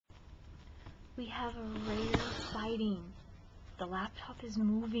we have a rare sighting. The laptop is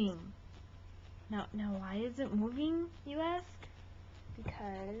moving. Now why is it moving, you ask?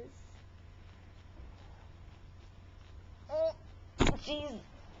 Because... jeez,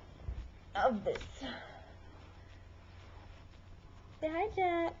 of this. Say hi,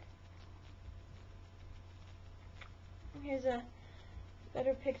 Jack. Here's a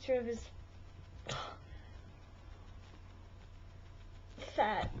better picture of his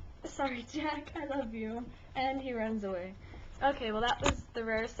fat. Sorry, Jack, I love you. And he runs away. Okay, well that was the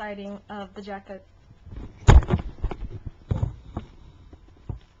rare sighting of the Jackasaurus.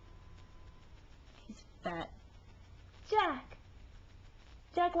 He's fat. Jack!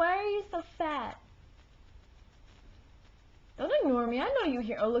 Jack, why are you so fat? Don't ignore me, I know you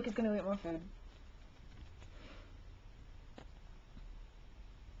here. Oh look, it's gonna get more food.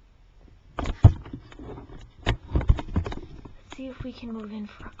 Let's see if we can move in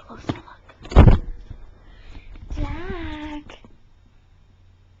for a closer look. Jack!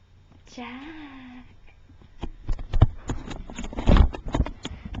 Jack!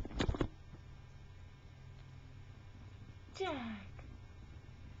 Jack!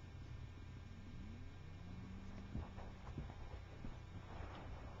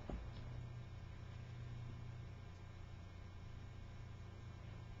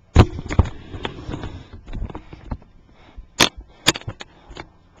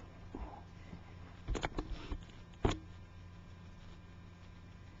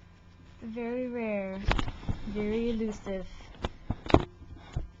 Very rare, very elusive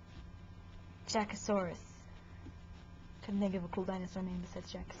Jackasaurus. Couldn't think of a cool dinosaur name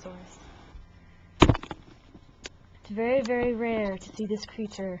besides Jackasaurus. It's very, very rare to see this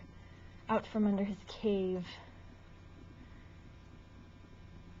creature out from under his cave.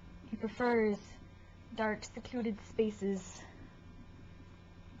 He prefers dark, secluded spaces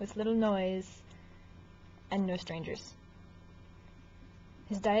with little noise and no strangers.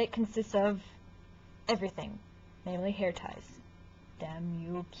 His diet consists of everything, namely hair ties. Damn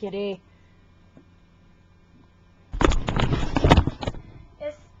you, kitty.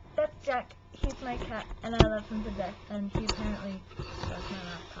 Yes, that's Jack. He's my cat, and I love him to death, and he apparently does my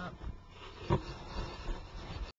laptop.